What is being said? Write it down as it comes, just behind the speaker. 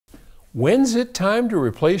When's it time to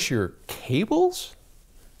replace your cables?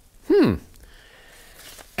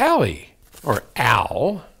 Allie, or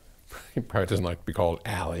Al, he probably doesn't like to be called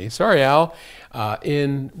Allie. Sorry, Al.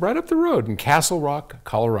 Right up the road in Castle Rock,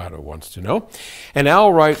 Colorado, wants to know. And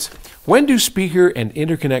Al writes, when do speaker and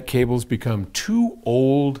interconnect cables become too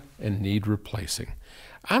old and need replacing?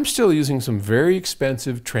 I'm still using some very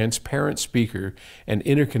expensive transparent speaker and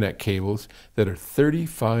interconnect cables that are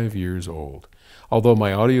 35 years old. Although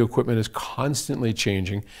my audio equipment is constantly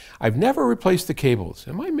changing, I've never replaced the cables.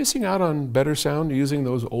 Am I missing out on better sound using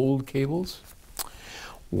those old cables?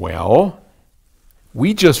 Well,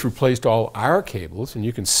 we just replaced all our cables, and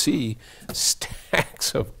you can see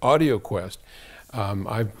stacks of AudioQuest.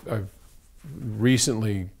 I've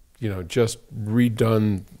recently, just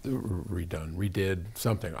redid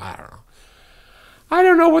something. I don't know. I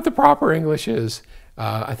don't know what the proper English is.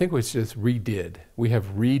 I think it's just redid. We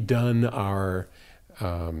have redone our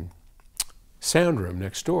sound room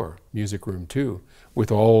next door, Music Room 2,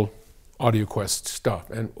 with all AudioQuest stuff.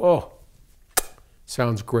 And oh,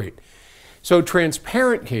 sounds great. So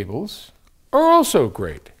transparent cables are also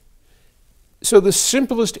great. So the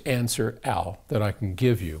simplest answer, Al, that I can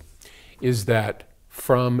give you is that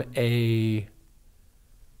from an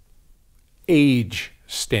age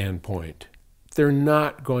standpoint, they're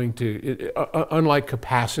not going to, unlike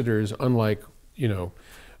capacitors, unlike,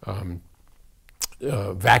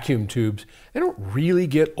 vacuum tubes, they don't really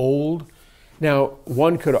get old. Now,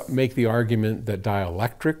 one could make the argument that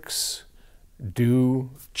dielectrics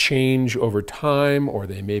do change over time, or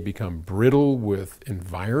they may become brittle with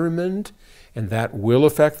environment, and that will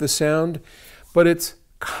affect the sound, but it's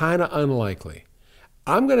kind of unlikely.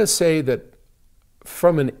 I'm going to say that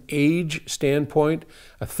from an age standpoint,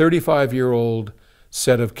 a 35-year-old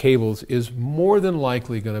set of cables is more than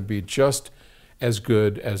likely going to be just as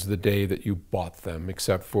good as the day that you bought them,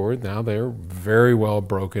 except for now they're very well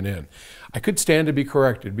broken in. I could stand to be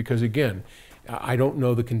corrected because, again, I don't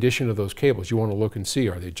know the condition of those cables. You want to look and see,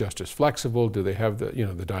 are they just as flexible? Do they have the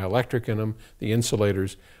dielectric in them? The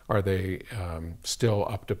insulators, are they still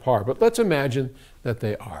up to par? But let's imagine that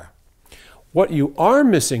they are. What you are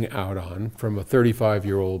missing out on from a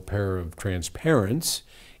 35-year-old pair of transparents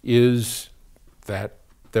is that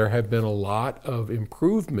there have been a lot of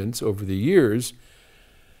improvements over the years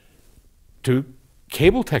to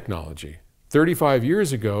cable technology. 35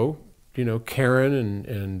 years ago, Karen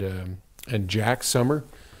and Jack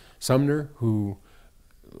Sumner, who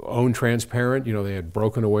owned Transparent, they had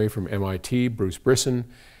broken away from MIT, Bruce Brisson,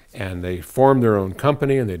 and they formed their own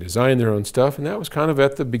company and they designed their own stuff, and that was kind of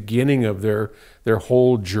at the beginning of their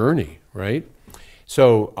whole journey, right?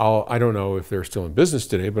 So I don't know if they're still in business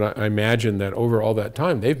today, but I imagine that over all that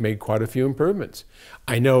time, they've made quite a few improvements.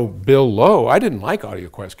 I know Bill Lowe, I didn't like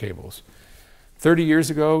AudioQuest cables. 30 years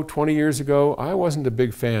ago, 20 years ago, I wasn't a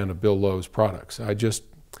big fan of Bill Lowe's products.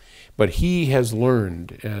 But he has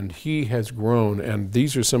learned and he has grown, and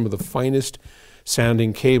these are some of the finest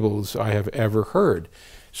sounding cables I have ever heard.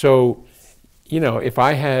 So, if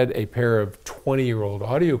I had a pair of 20-year-old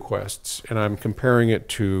AudioQuests and I'm comparing it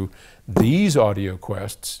to these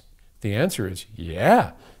AudioQuests, the answer is,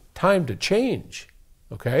 yeah, time to change,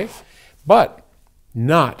 okay? But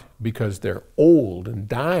not because they're old and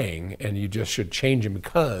dying and you just should change them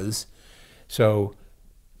because. So,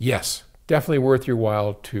 yes, definitely worth your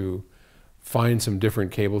while to find some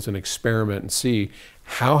different cables and experiment and see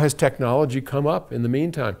how has technology come up in the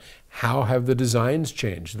meantime. How have the designs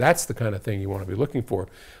changed? That's the kind of thing you want to be looking for,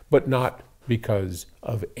 but not because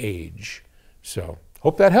of age. So,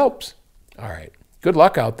 hope that helps. All right. Good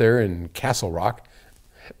luck out there in Castle Rock.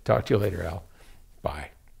 Talk to you later, Al.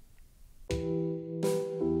 Bye.